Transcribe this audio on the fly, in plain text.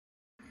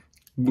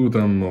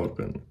Guten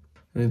Morgen.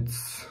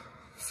 It's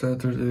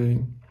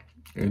Saturday.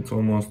 It's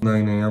almost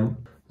 9 a.m.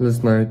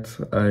 Last night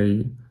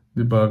I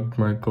debugged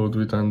my code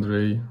with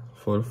Andrei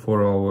for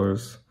 4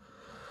 hours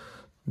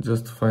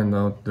just to find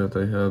out that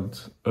I had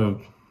a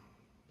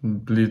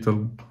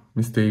little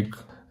mistake,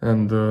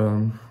 and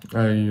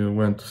I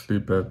went to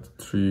sleep at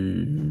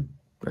 3:30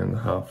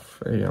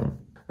 a.m.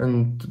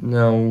 And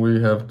now we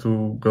have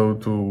to go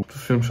to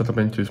film Shut Up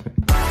and Kiss Me.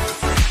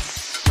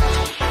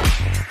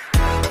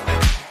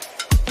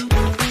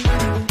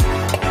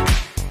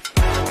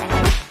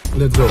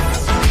 Let's go.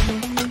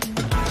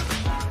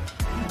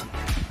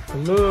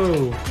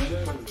 Hello.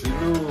 Hello.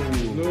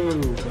 Hello.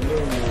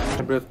 Hello.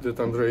 I bet that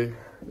Andrei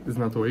is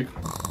not awake.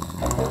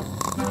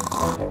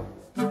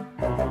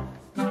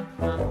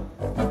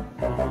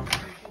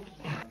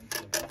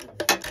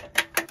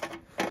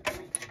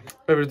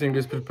 Everything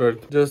is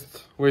prepared.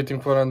 Just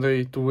waiting for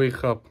Andrei to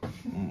wake up.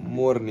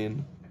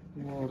 Morning.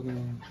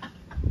 Morning.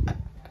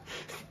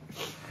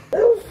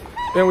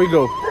 Then we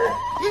go.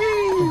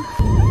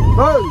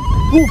 Hey,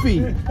 Poofy!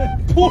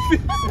 Poofy!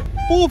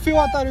 Poofy,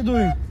 what are you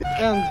doing?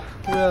 And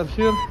we are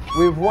here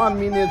with 1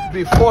 minute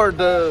before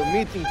the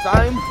meeting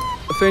time.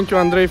 Thank you,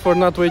 Andrei, for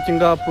not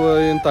waking up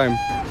in time.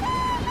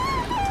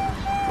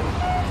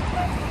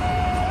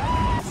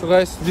 So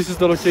guys, this is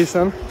the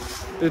location.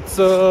 It's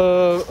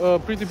a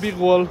pretty big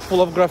wall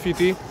full of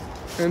graffiti,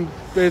 and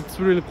it's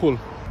really cool.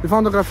 We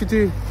found the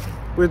graffiti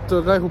with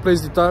the guy who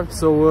plays guitar,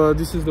 so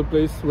this is the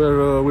place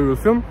where we will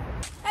film.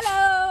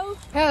 Hello!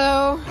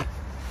 Hello!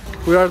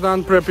 We are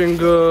done prepping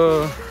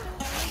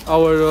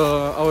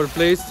our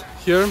place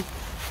here,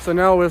 so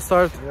now we'll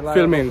start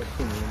filming.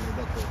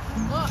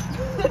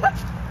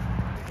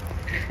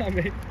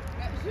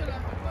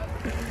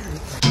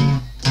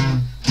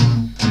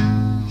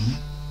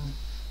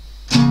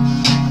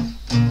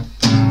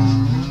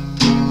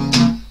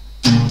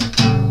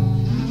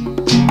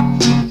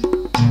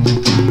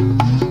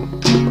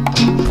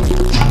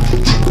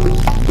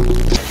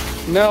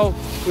 Now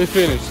we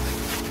finished.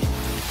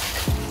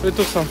 We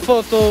took some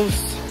photos,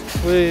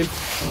 we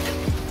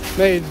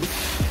made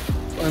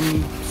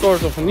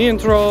sort of an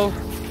intro,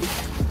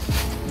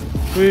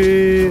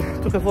 we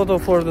took a photo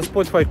for the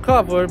Spotify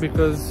cover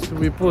because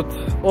we put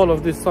all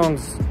of these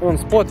songs on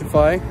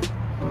Spotify.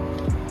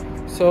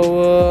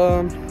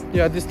 So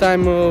yeah, this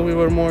time we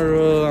were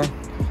more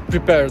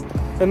prepared.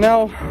 And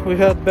now we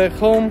head back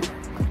home,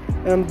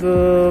 and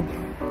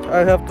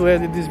I have to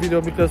edit this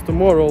video because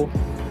tomorrow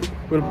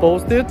we'll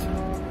post it,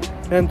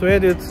 and to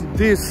edit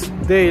this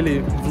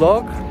daily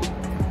vlog,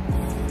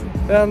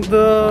 and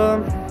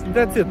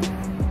that's it.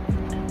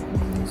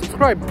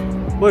 Subscribe,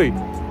 băi,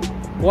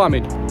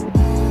 oameni.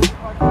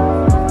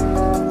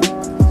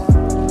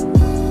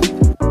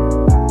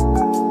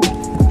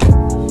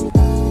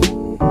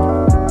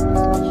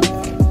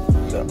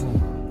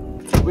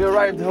 We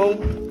arrived home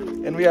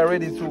and we are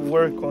ready to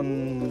work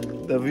on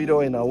the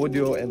video and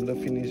audio and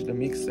finish the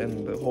mix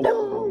and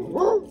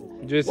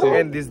hopefully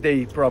end this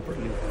day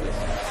properly.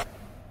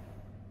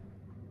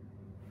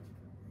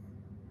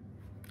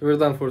 We're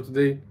done for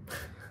today.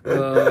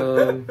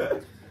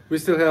 We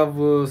still have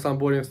some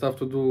boring stuff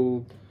to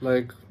do,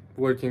 like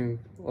working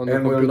on the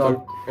computer.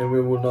 And we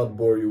will not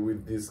bore you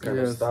with this kind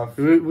of stuff.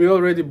 We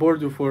already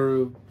bored you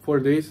for 4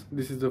 days.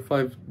 This is the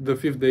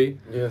fifth day.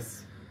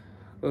 Yes.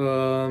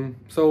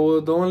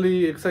 So the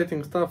only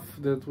exciting stuff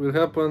that will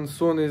happen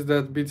soon is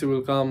that Bitsy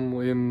will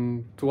come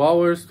in 2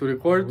 hours to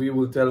record. We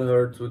will tell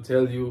her to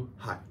tell you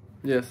hi.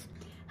 Yes.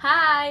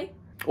 Hi!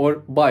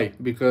 Or bye,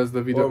 because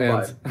the video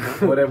ends.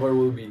 Whatever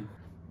will be.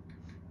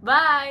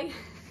 Bye!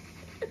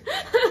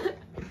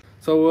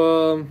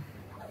 So,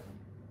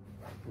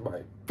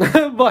 Bye.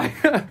 bye!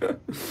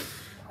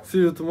 See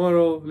you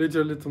tomorrow,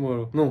 literally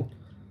tomorrow. No.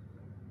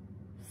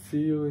 See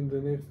you in the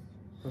next...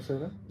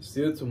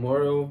 See you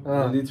tomorrow,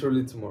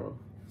 literally tomorrow.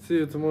 See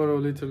you tomorrow,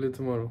 literally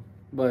tomorrow.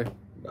 Bye.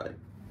 Bye.